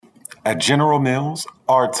At General Mills,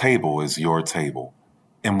 our table is your table,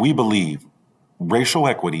 and we believe racial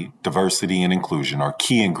equity, diversity, and inclusion are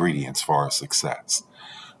key ingredients for our success.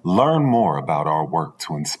 Learn more about our work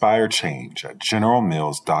to inspire change at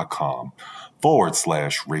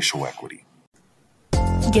generalmills.com/racial equity.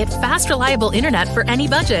 Get fast, reliable internet for any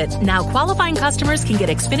budget. Now qualifying customers can get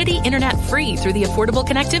Xfinity Internet free through the Affordable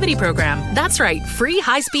Connectivity Program. That's right, free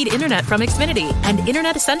high-speed internet from Xfinity. And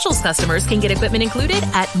Internet Essentials customers can get equipment included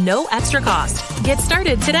at no extra cost. Get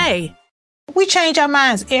started today. We change our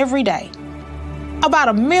minds every day. About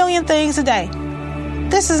 1 million things a day.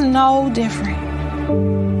 This is no different.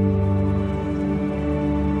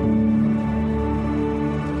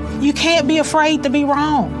 You can't be afraid to be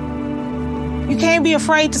wrong. You can't be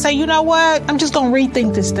afraid to say, you know what, I'm just going to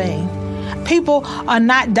rethink this thing. People are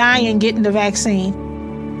not dying getting the vaccine.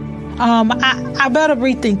 I better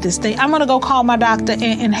rethink this thing. I'm going to go call my doctor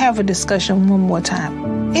and have a discussion one more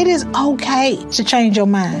time. It is okay to change your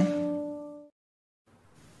mind.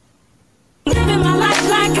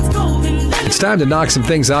 It's time to knock some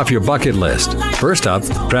things off your bucket list. First up,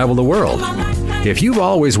 travel the world. If you've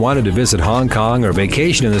always wanted to visit Hong Kong or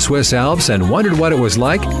vacation in the Swiss Alps and wondered what it was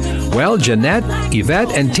like, well, Jeanette,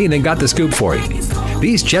 Yvette, and Tina got the scoop for you.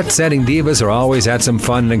 These jet-setting divas are always at some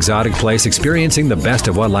fun and exotic place experiencing the best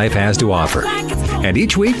of what life has to offer. And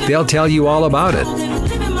each week, they'll tell you all about it.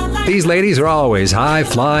 These ladies are always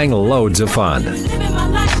high-flying loads of fun.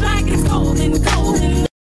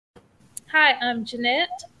 Hi, I'm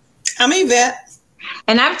Jeanette. I'm Yvette.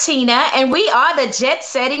 And I'm Tina, and we are the Jet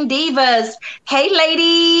Setting Divas. Hey,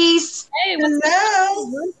 ladies. Hey,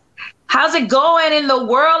 hello. How's it going in the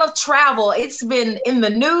world of travel? It's been in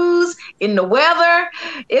the news, in the weather.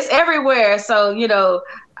 It's everywhere. So, you know,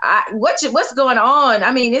 what's going on?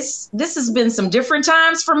 I mean, this has been some different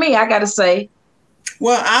times for me, I got to say.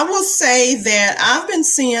 Well, I will say that I've been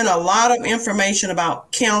seeing a lot of information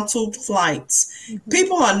about canceled flights. Mm-hmm.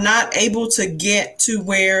 People are not able to get to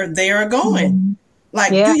where they are going. Mm-hmm.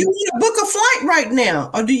 Like, do you want to book a flight right now?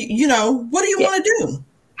 Or do you what do you want to do?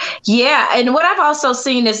 Yeah. And what I've also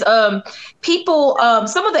seen is people,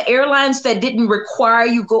 some of the airlines that didn't require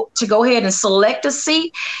you to go ahead and select a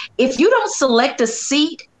seat. If you don't select a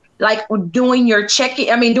seat, like doing your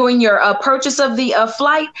doing your purchase of the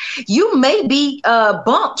flight, you may be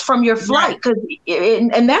bumped from your flight.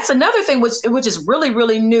 And that's another thing which is really,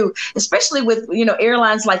 really new, especially with,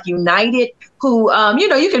 airlines like United, who,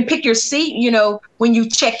 you can pick your seat, when you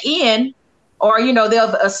check in, or,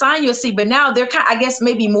 they'll assign you a seat. But now I guess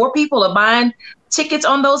maybe more people are buying tickets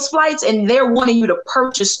on those flights, and they're wanting you to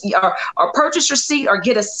purchase or purchase your seat or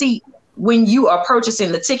get a seat when you are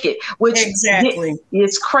purchasing the ticket, which exactly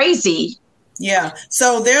is crazy. Yeah.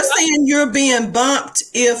 So they're saying you're being bumped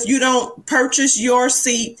if you don't purchase your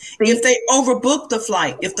seat, if they overbook the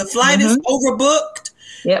flight. If the flight is overbooked,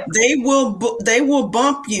 they will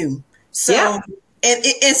bump you. So, and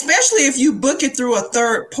especially if you book it through a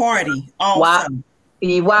third party also. Wow.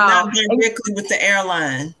 Not directly with the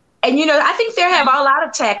airline. And, I think there have a lot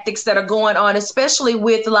of tactics that are going on, especially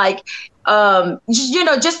with just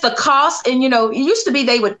the cost. And, it used to be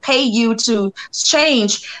they would pay you to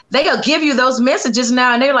change. They'll give you those messages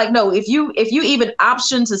now. And they're like, no, if you even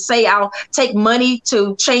option to say I'll take money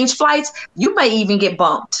to change flights, you may even get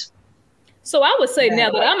bumped. So I would say now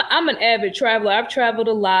that I'm an avid traveler, I've traveled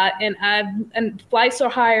a lot, and flights are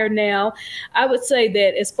higher now. I would say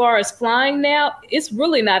that as far as flying now, it's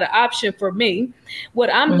really not an option for me.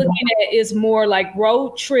 What I'm looking at is more like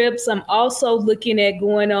road trips. I'm also looking at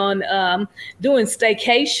going on doing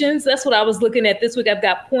staycations. That's what I was looking at this week. I've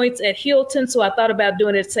got points at Hilton, so I thought about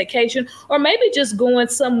doing a staycation, or maybe just going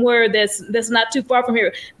somewhere that's not too far from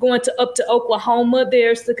here. Going up to Oklahoma.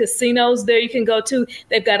 There's the casinos there you can go to.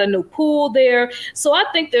 They've got a new pool there. So I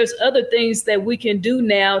think there's other things that we can do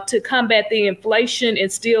now to combat the inflation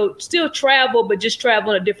and still travel, but just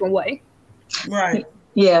travel in a different way. Right.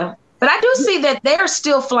 Yeah. But I do see that they're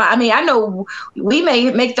still flying. I mean, I know we may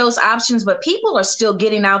make those options, but people are still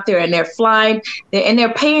getting out there and they're flying and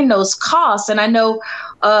they're paying those costs. And I know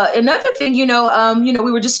another thing,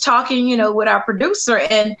 we were just talking, with our producer,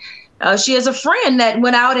 and she has a friend that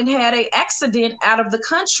went out and had an accident out of the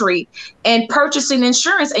country and purchasing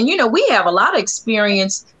insurance. And, we have a lot of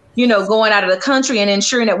experience, going out of the country and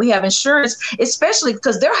ensuring that we have insurance, especially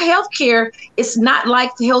because their healthcare is not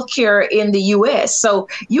like the healthcare in the U.S. So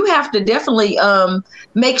you have to definitely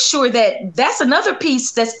make sure that that's another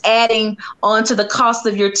piece that's adding on to the cost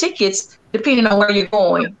of your tickets, depending on where you're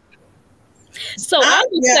going. So I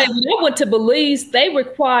would say when I went to Belize, they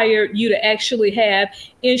required you to actually have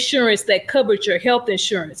insurance that covered your health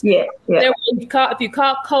insurance. Yeah. If you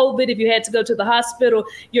caught COVID, if you had to go to the hospital,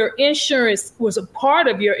 your insurance was a part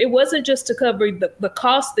of it wasn't just to cover the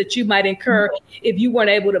cost that you might incur if you weren't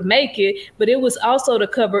able to make it, but it was also to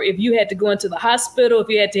cover if you had to go into the hospital, if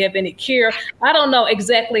you had to have any care. I don't know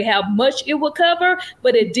exactly how much it would cover,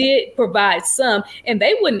 but it did provide some, and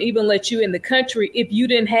they wouldn't even let you in the country if you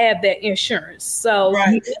didn't have that insurance. So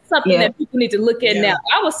it's something that people need to look at now.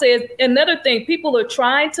 I would say another thing, people are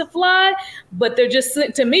trying to fly, but they're just,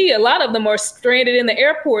 to me, a lot of them are stranded in the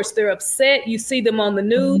airports. They're upset. You see them on the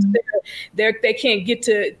news. They can't get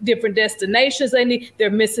to different destinations they're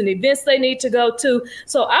missing events they need to go to.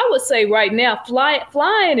 So I would say right now,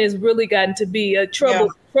 flying has really gotten to be a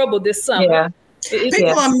trouble this summer. Yeah.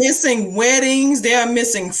 People are missing weddings. They are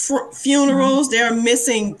missing funerals. They are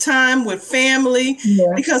missing time with family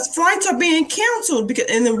because flights are being canceled.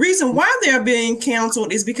 And the reason why they're being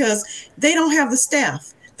canceled is because they don't have the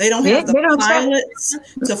staff. They don't have the pilots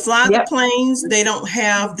to fly the planes. They don't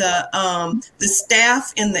have the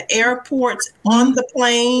staff in the airports on the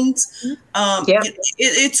planes.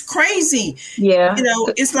 It's crazy. Yeah,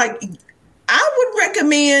 it's like I would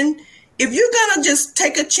recommend, if you're going to just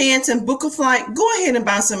take a chance and book a flight, go ahead and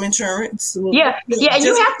buy some insurance. Yeah. You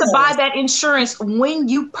have to buy that insurance when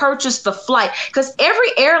you purchase the flight, because every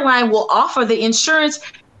airline will offer the insurance.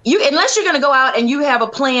 Unless you're going to go out and you have a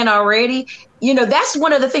plan already, that's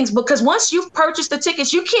one of the things, because once you've purchased the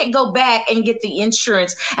tickets, you can't go back and get the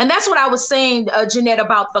insurance. And that's what I was saying, Jeanette,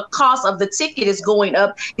 about the cost of the ticket is going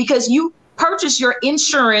up because you purchase your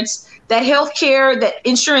insurance, that healthcare, that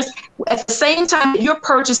insurance, at the same time that you're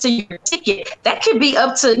purchasing your ticket. That could be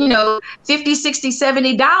up to, $50,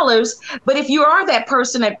 $60, $70. But if you are that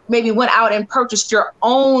person that maybe went out and purchased your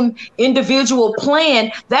own individual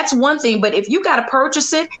plan, that's one thing. But if you got to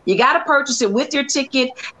purchase it, you got to purchase it with your ticket,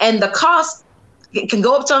 and the cost can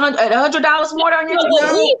go up to $100 more on your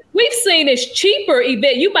ticket. We've seen it's cheaper,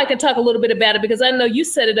 Yvette. You might can talk a little bit about it, because I know you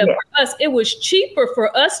set it up for us. It was cheaper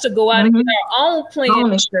for us to go out and get our own plan. You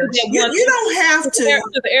don't have to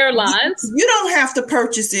the airlines. You don't have to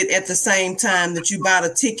purchase it at the same time that you buy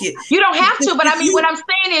the ticket. You don't have to, but what I'm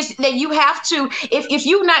saying is that you have to. If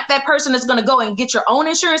you're not that person that's going to go and get your own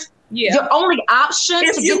insurance, your only option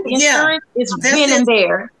to get the insurance is then and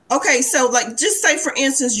there. Okay, so just say, for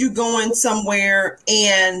instance, you're going somewhere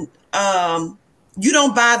and you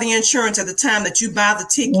don't buy the insurance at the time that you buy the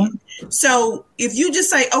ticket. Mm-hmm. So if you just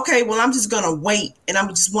say, okay, well, I'm just going to wait and I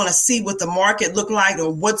just want to see what the market look like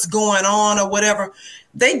or what's going on or whatever,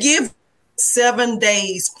 they give 7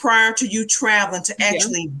 days prior to you traveling to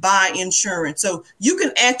actually buy insurance. So you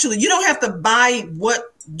don't have to buy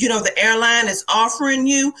what the airline is offering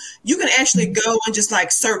you. You can actually go and just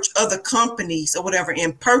search other companies or whatever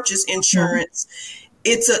and purchase insurance.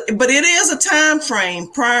 But it is a time frame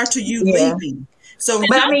prior to you leaving. So,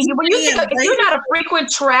 but if you're not a frequent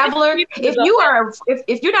traveler,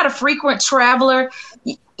 if you're not a frequent traveler,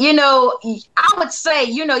 I would say,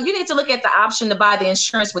 you need to look at the option to buy the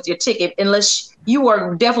insurance with your ticket, unless you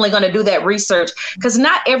are definitely going to do that research, because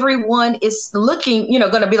not everyone is looking,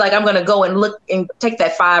 going to be like, I'm going to go and look and take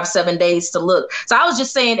that 5-7 days to look. So I was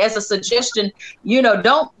just saying, as a suggestion,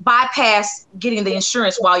 don't bypass getting the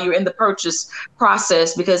insurance while you're in the purchase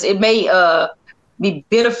process, because it may be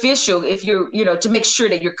beneficial if you're, to make sure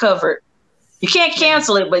that you're covered. You can't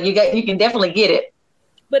cancel it, but you can definitely get it.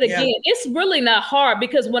 But again, it's really not hard,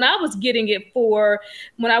 because when I was getting it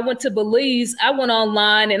when I went to Belize, I went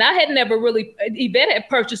online, and I had never really, Yvette had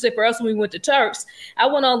purchased it for us when we went to Turks. I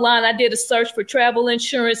went online, I did a search for travel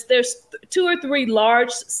insurance. There's 2 or 3 large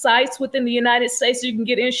sites within the United States you can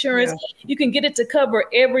get insurance. Yeah. You can get it to cover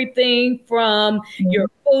everything from your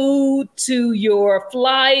food to your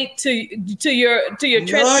flight to your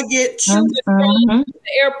luggage from the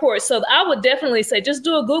airport. So I would definitely say just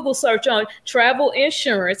do a Google search on travel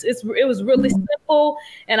insurance. It was really simple,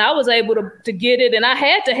 and I was able to get it, and I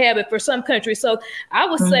had to have it for some countries. So I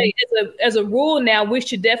would say as a rule now, we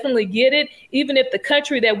should definitely get it, even if the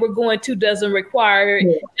country that we're going to doesn't require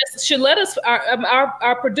it. Just should let us,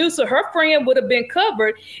 our producer, her friend would have been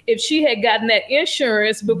covered if she had gotten that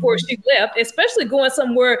insurance before she left, especially going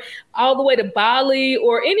somewhere all the way to Bali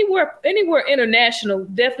or anywhere international.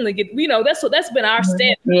 Definitely get, that's been our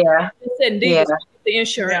standard. The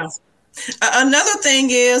insurance. Yeah. Another thing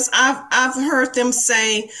is I've heard them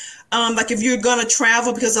say, if you're going to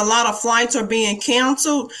travel, because a lot of flights are being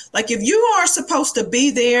canceled, if you are supposed to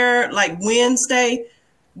be there Wednesday,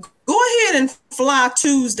 go ahead and fly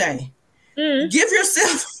Tuesday. Give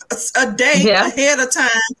yourself a day ahead of time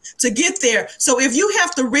to get there. So if you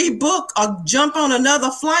have to rebook or jump on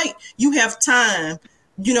another flight, you have time,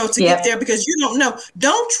 to get there, because you don't know.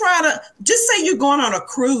 Don't try to just say you're going on a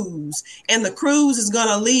cruise and the cruise is going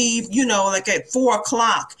to leave, like at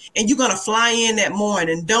 4:00 and you're going to fly in that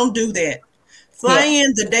morning. Don't do that. Fly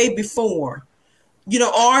in the day before.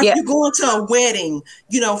 Or if you're going to a wedding,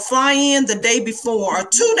 fly in the day before or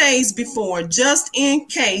 2 days before, just in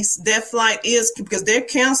case that flight is, because they're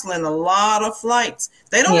canceling a lot of flights.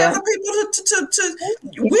 They don't have the people to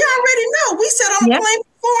we already know. We sat on a plane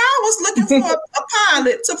for 4 hours looking for a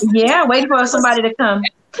pilot waiting for somebody to come.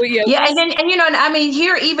 And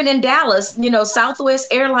here, even in Dallas, Southwest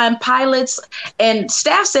airline pilots and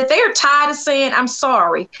staff said they are tired of saying, I'm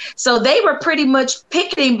sorry. So they were pretty much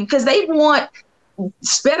picketing because they want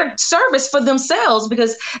better service for themselves,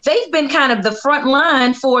 because they've been kind of the front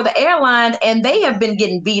line for the airline and they have been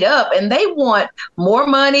getting beat up, and they want more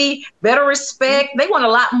money, better respect. They want a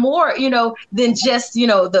lot more, than just,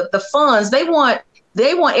 the funds. They want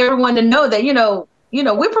everyone to know that,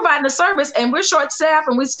 we're providing a service and we're short staffed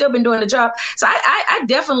and we've still been doing the job. So I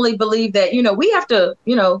definitely believe that, we have to,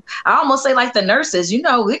 I almost say like the nurses, we're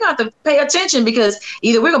going to have to pay attention, because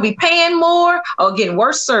either we're going to be paying more or getting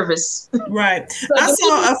worse service. Right. I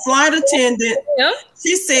saw a flight attendant.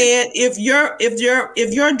 She said, if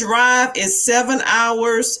your drive is 7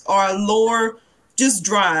 hours or lower, just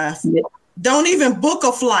drive. Yeah. Don't even book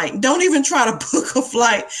a flight. Don't even try to book a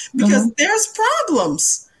flight, because there's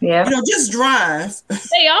problems. Yeah. Just drive.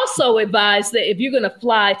 They also advise that if you're going to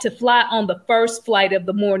fly on the first flight of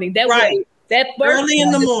the morning. That way, that first early in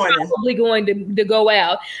the morning, probably going to go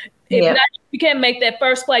out. If not, you can't make that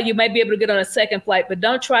first flight, you might be able to get on a second flight, but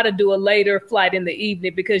don't try to do a later flight in the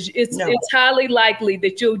evening, because it's highly likely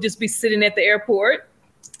that you'll just be sitting at the airport.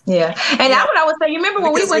 Yeah. And I would say, you remember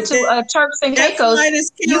when we went to Turks and Caicos? Flight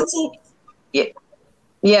is canceled.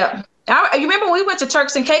 Yeah. You remember when we went to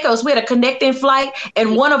Turks and Caicos, we had a connecting flight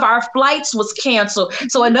and one of our flights was canceled.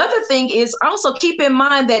 So another thing is also keep in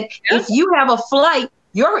mind that if you have a flight,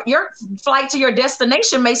 your flight to your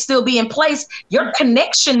destination may still be in place. Your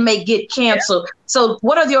connection may get canceled. So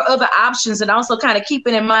what are your other options? And also kind of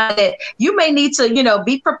keeping in mind that you may need to,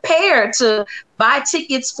 be prepared to buy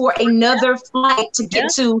tickets for another flight to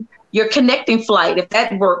get to your connecting flight, if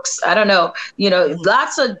that works. I don't know,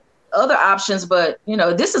 lots of other options, but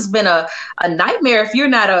this has been a nightmare if you're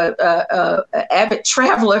not a avid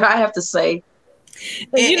traveler, I have to say. And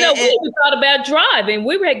we even thought about driving.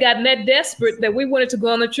 We had gotten that desperate that we wanted to go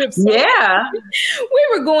on the trip. So we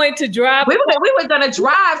were going to drive. We were going to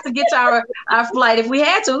drive to get to our flight if we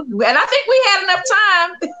had to, and I think we had enough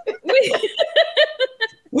time.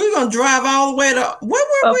 We were going to drive all the way to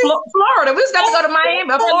Florida. We was going to go to Miami,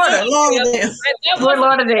 Florida. Fort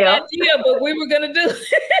Lauderdale. But we were going to do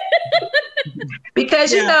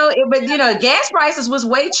because gas prices was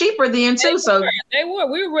way cheaper then too. So they were.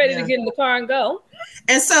 We were ready to get in the car and go.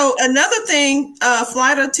 And so another thing,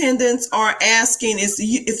 flight attendants are asking is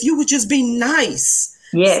if you would just be nice.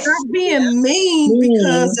 Yes. Stop being mean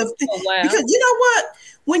because because you know what?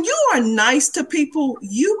 When you are nice to people,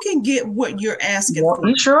 you can get what you're asking for.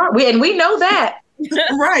 Sure. We know that.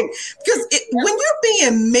 Right. Because when you're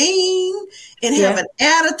being mean and have an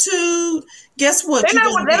attitude, guess what? They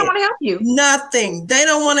don't want to help you. Nothing. They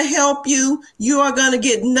don't want to help you. You are going to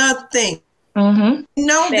get nothing. Mm-hmm.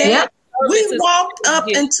 Know that? We walked up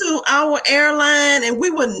into our airline and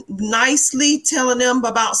we were nicely telling them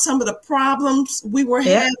about some of the problems we were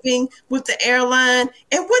having with the airline.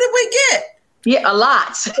 And what did we get? Yeah, a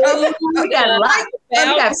lot. We got a lot. We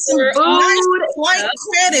got some food. Nice flight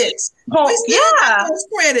credits. We got those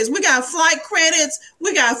credits. We got flight credits.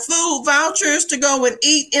 We got food vouchers to go and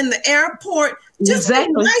eat in the airport. Just be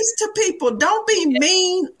nice to people. Don't be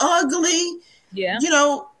mean, ugly. Yeah.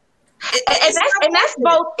 And that's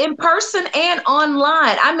both in person and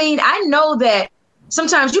online. I mean, I know that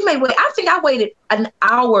sometimes you may wait. I think I waited an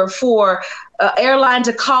hour for an airline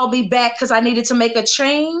to call me back because I needed to make a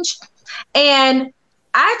change. And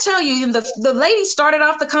I tell you, the lady started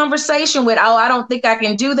off the conversation with, I don't think I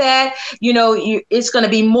can do that. It's going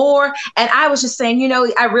to be more. And I was just saying,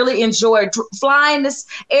 I really enjoyed flying this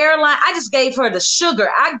airline. I just gave her the sugar.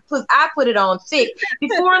 I put it on thick.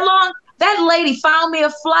 Before long, that lady found me a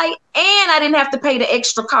flight and I didn't have to pay the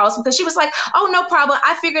extra cost because she was like, oh, no problem.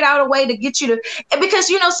 I figured out a way to get you to,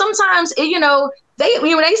 because, sometimes, they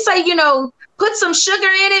say, put some sugar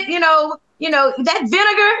in it, that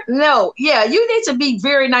vinegar. No. Yeah. You need to be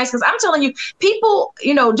very nice. Cause I'm telling you, people,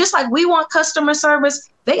 just like we want customer service,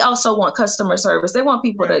 they also want customer service. They want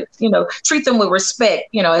people to, treat them with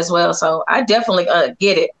respect, as well. So I definitely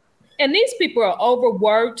get it. And these people are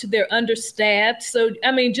overworked, they're understaffed. So,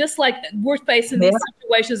 I mean, just like we're facing these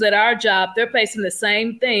situations at our job, they're facing the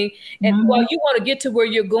same thing. And while you want to get to where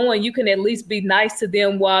you're going, you can at least be nice to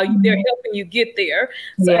them while they're helping you get there.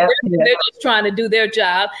 So they're just trying to do their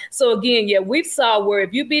job. So again, we saw where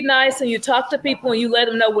if you be nice and you talk to people and you let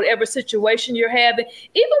them know whatever situation you're having,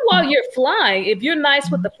 even while you're flying, if you're nice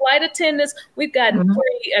with the flight attendants, we've got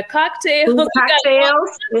free cocktails, we've got all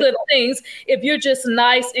kinds of things. If you're just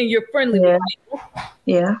nice and you're friendly with people.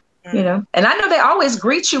 Yeah. You know, and I know they always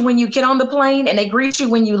greet you when you get on the plane and they greet you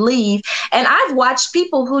when you leave. And I've watched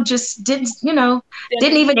people who just didn't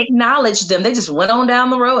even acknowledge them. They just went on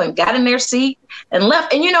down the road and got in their seat and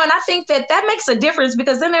left. And, and I think that makes a difference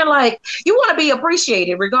because then they're like, you want to be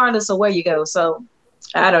appreciated regardless of where you go. So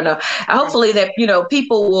I don't know. Hopefully that,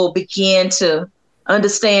 people will begin to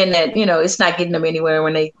understand that, it's not getting them anywhere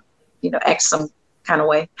when they, act some kind of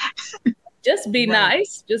way. Just be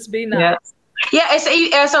nice. Just be nice. Yeah.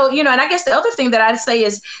 So, and I guess the other thing that I'd say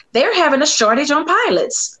is they're having a shortage on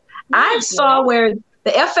pilots. I saw where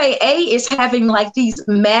the FAA is having like these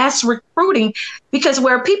mass recruiting because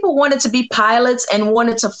where people wanted to be pilots and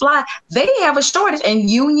wanted to fly, they have a shortage, and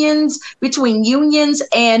between unions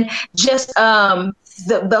and just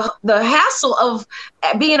the hassle of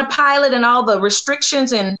being a pilot and all the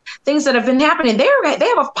restrictions and things that have been happening, they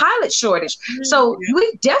have a pilot shortage. So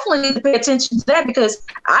we definitely need to pay attention to that because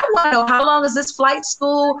I want to know how long is this flight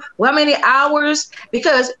school, how many hours,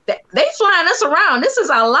 because they flying us around. This is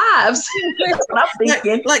our lives. That's what I'm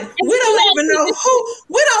thinking. Like we don't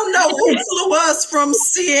know who flew us from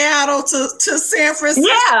Seattle to San Francisco.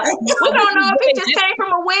 Yeah, we don't know if he just came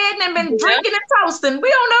from a wedding and been drinking and toasting. We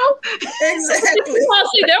don't know. Exactly. Well,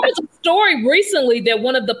 see, there was a story recently that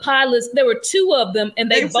one of the pilots, there were two of them, and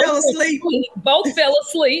they both fell asleep. Both fell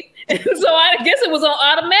asleep. And so I guess it was on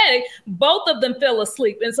automatic. Both of them fell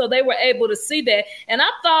asleep. And so they were able to see that. And I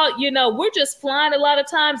thought, we're just flying a lot of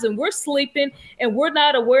times and we're sleeping and we're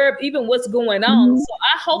not aware of even what's going on. So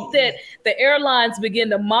I hope that the airlines begin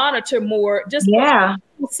to monitor more just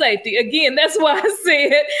safety. Again, that's why I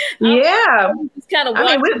said kind of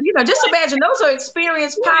just imagine those are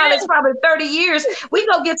experienced pilots, probably 30 years. We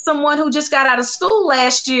go get someone who just got out of school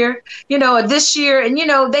last year, or this year, and they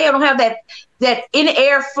don't have that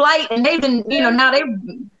in-air flight, and they've been, now they're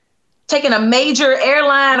taking a major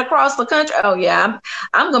airline across the country. Oh yeah,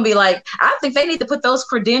 I'm gonna be like, I think they need to put those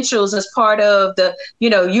credentials as part of the,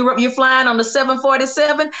 you're flying on the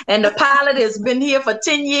 747 and the pilot has been here for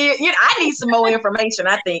 10 years. I need some more information,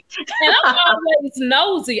 I think. And I'm always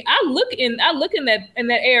nosy. I look in that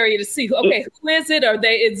area to see, okay, who is it?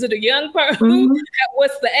 Is it a young person?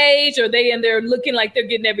 What's the age? Are they in there looking like they're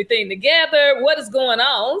getting everything together? What is going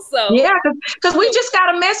on? So yeah, because we just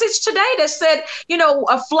got a message today that said,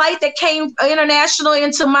 a flight that came internationally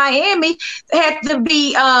into Miami had to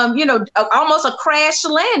be, almost a crash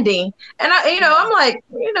landing. And I'm like,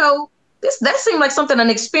 that seemed like something an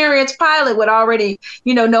experienced pilot would already,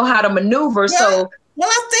 know how to maneuver. Well,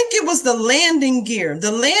 I think it was the landing gear.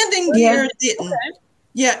 The landing gear didn't. Okay.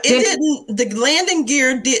 Yeah, the landing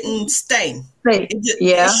gear didn't stay.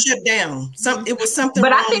 It shut down. It was something.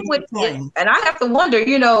 But I think and I have to wonder,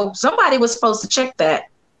 somebody was supposed to check that.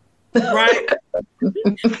 Right.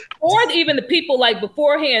 Or even the people like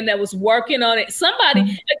beforehand that was working on it.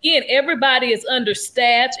 Somebody, again, everybody is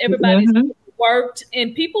understaffed, everybody's worked,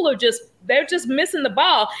 and people are they're just missing the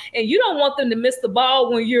ball. And you don't want them to miss the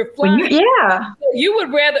ball when you're flying. You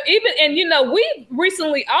would rather we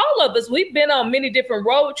recently, all of us, we've been on many different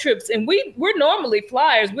road trips, and we're normally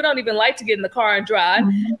flyers. We don't even like to get in the car and drive,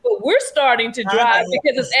 but we're starting to drive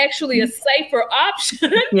because it's actually a safer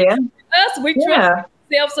option. Yeah. We trust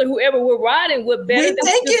or whoever we're riding with better. We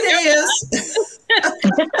think it is.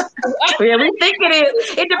 Yeah, we think it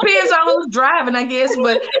is. It depends on who's driving, I guess,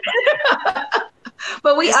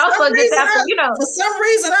 but we also just have to, For some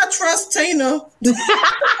reason, I trust Tina.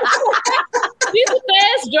 She's a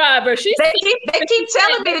fast driver. They keep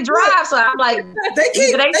telling me to drive, so I'm like,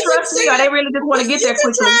 do they trust me, or they really just want to get there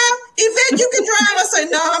quickly? Yvette, you can drive. I say,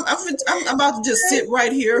 no, I'm about to just sit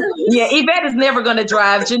right here. Yeah, Yvette is never going to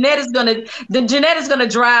drive. Jeanette is going to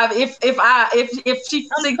drive if she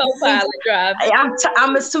co-pilot drive.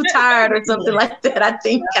 I'm just too tired or something like that. I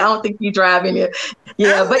don't think you drive in here.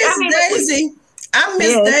 Yeah, Daisy. I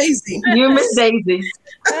miss Daisy. You miss Daisy.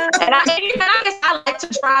 And I guess I like to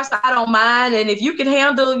drive, so I don't mind. And if you can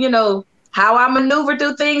handle, how I maneuver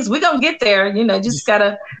through things, we're going to get there. Just got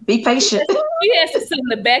to be patient. She has to sit in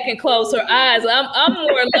the back and close her eyes. I'm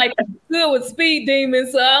more like good with speed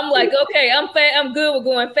demons, so I'm like, okay, I'm good with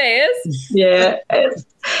going fast. Yeah.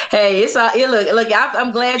 Hey, it's look.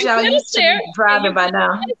 I'm glad y'all used to driving by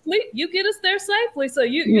now. You get us there safely, so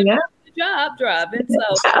you do the job driving. So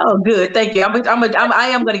oh, good, thank you. I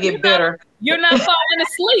am going to get better. You're not falling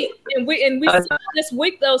asleep, and we saw this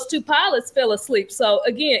week those 2 pilots fell asleep. So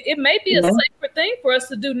again, it may be a safer thing for us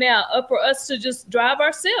to do now, for us to just drive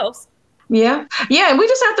ourselves. Yeah, and we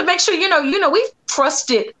just have to make sure we've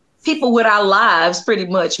trusted people with our lives pretty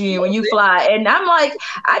much when you fly. And I'm like,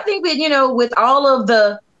 I think that, with all of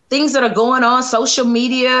the things that are going on, social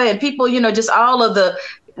media and people, just all of the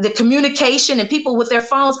communication and people with their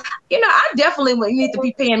phones, I definitely need to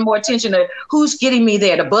be paying more attention to who's getting me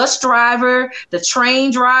there. The bus driver, the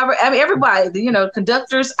train driver, I mean, everybody,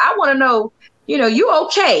 conductors. I want to know, you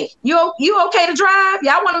okay? You okay to drive?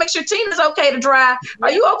 Yeah, I want to make sure Tina's okay to drive.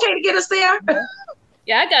 Are you okay to get us there?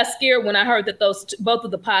 Yeah, I got scared when I heard that both of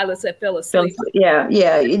the pilots had fell asleep. Yeah.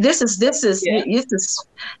 This is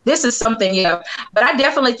something. But I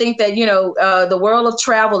definitely think that the world of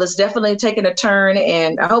travel is definitely taking a turn,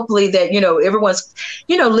 and hopefully that everyone's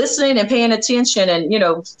listening and paying attention and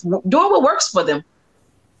doing what works for them.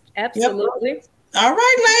 Absolutely. Yep. All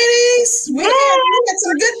right, ladies, we had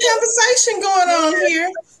some good conversation going on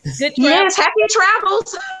here. Good travels. Yes, happy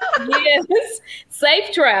travels. Yes,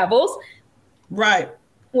 safe travels. Right.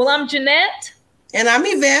 Well, I'm Jeanette. And I'm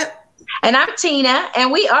Yvette. And I'm Tina.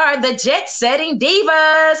 And we are the Jet Setting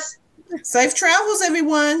Divas. Safe travels,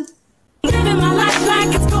 everyone.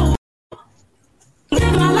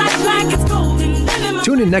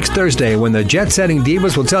 Tune in next Thursday when the Jet Setting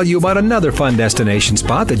Divas will tell you about another fun destination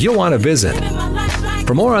spot that you'll want to visit.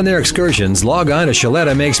 For more on their excursions, log on to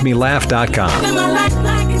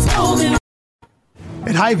ShalettaMakesMeLaugh.com.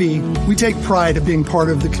 At Hy-Vee, we take pride in being part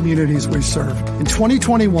of the communities we serve. In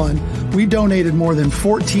 2021, we donated more than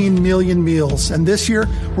 14 million meals, and this year,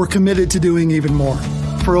 we're committed to doing even more.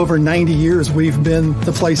 For over 90 years, we've been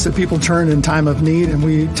the place that people turn in time of need, and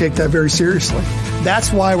we take that very seriously.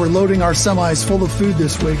 That's why we're loading our semis full of food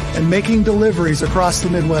this week and making deliveries across the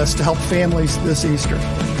Midwest to help families this Easter.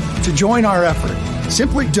 To join our effort,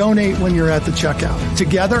 simply donate when you're at the checkout.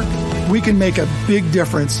 Together, we can make a big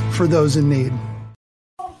difference for those in need.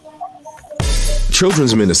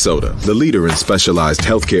 Children's Minnesota, the leader in specialized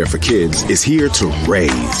healthcare for kids, is here to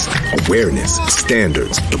raise awareness,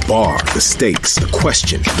 standards, the bar, the stakes, the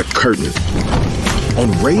question, the curtain.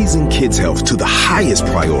 On raising kids' health to the highest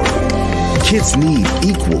priority, kids need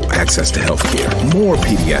equal access to healthcare, more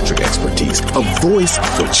pediatric expertise, a voice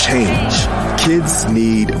for change. Kids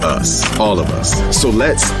need us, all of us. So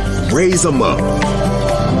let's raise them up.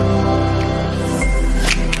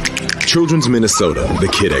 Children's Minnesota, the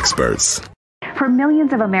kid experts. For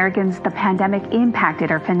millions of Americans, the pandemic impacted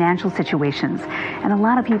our financial situations, and a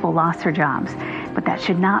lot of people lost their jobs. But that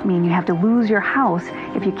should not mean you have to lose your house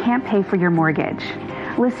if you can't pay for your mortgage.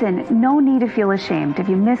 Listen, no need to feel ashamed if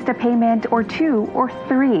you missed a payment or 2 or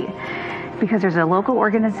 3, because there's a local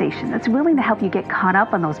organization that's willing to help you get caught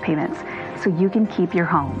up on those payments so you can keep your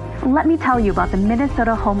home. Let me tell you about the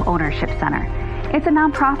Minnesota Home Ownership Center. It's a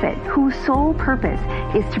nonprofit whose sole purpose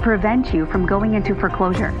is to prevent you from going into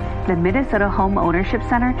foreclosure. The Minnesota Home Ownership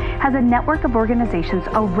Center has a network of organizations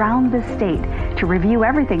around the state to review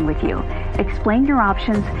everything with you, explain your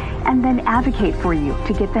options, and then advocate for you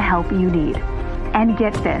to get the help you need. And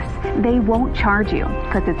get this, they won't charge you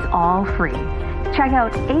because it's all free. Check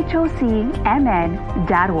out hocmn.org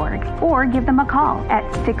or give them a call at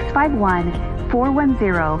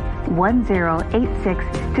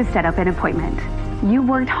 651-410-1086 to set up an appointment. You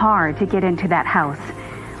worked hard to get into that house.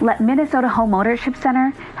 Let Minnesota Home Ownership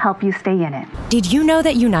Center help you stay in it. Did you know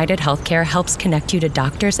that United Healthcare helps connect you to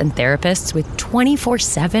doctors and therapists with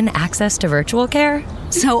 24/7 access to virtual care?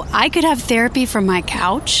 So I could have therapy from my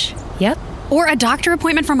couch? Yep. Or a doctor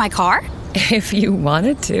appointment from my car? If you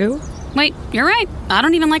wanted to. Wait, you're right. I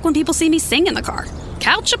don't even like when people see me sing in the car.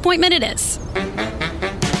 Couch appointment it is.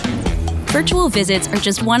 Virtual visits are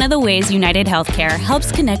just one of the ways United Healthcare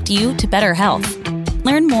helps connect you to better health.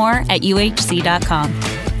 Learn more at uhc.com.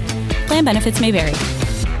 Plan benefits may vary.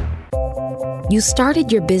 You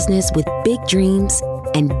started your business with big dreams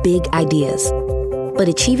and big ideas. But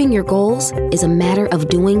achieving your goals is a matter of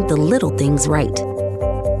doing the little things right.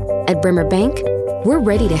 At Bremer Bank, we're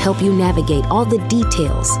ready to help you navigate all the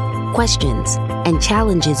details, questions, and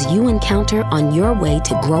challenges you encounter on your way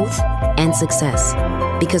to growth and success.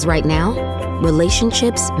 Because right now,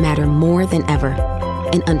 relationships matter more than ever,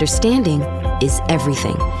 and understanding is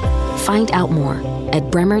everything. Find out more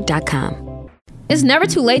at bremer.com. It's never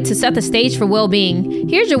too late to set the stage for well-being.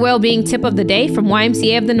 Here's your well-being tip of the day from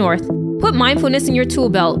YMCA of the North. Put mindfulness in your tool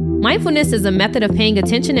belt. Mindfulness is a method of paying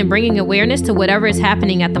attention and bringing awareness to whatever is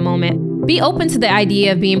happening at the moment. Be open to the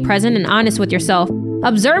idea of being present and honest with yourself.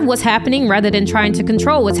 Observe what's happening rather than trying to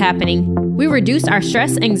control what's happening. We reduce our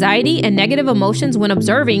stress, anxiety, and negative emotions when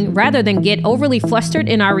observing rather than get overly flustered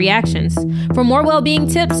in our reactions. For more well-being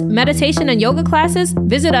tips, meditation, and yoga classes,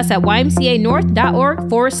 visit us at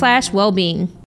ymcanorth.org/wellbeing.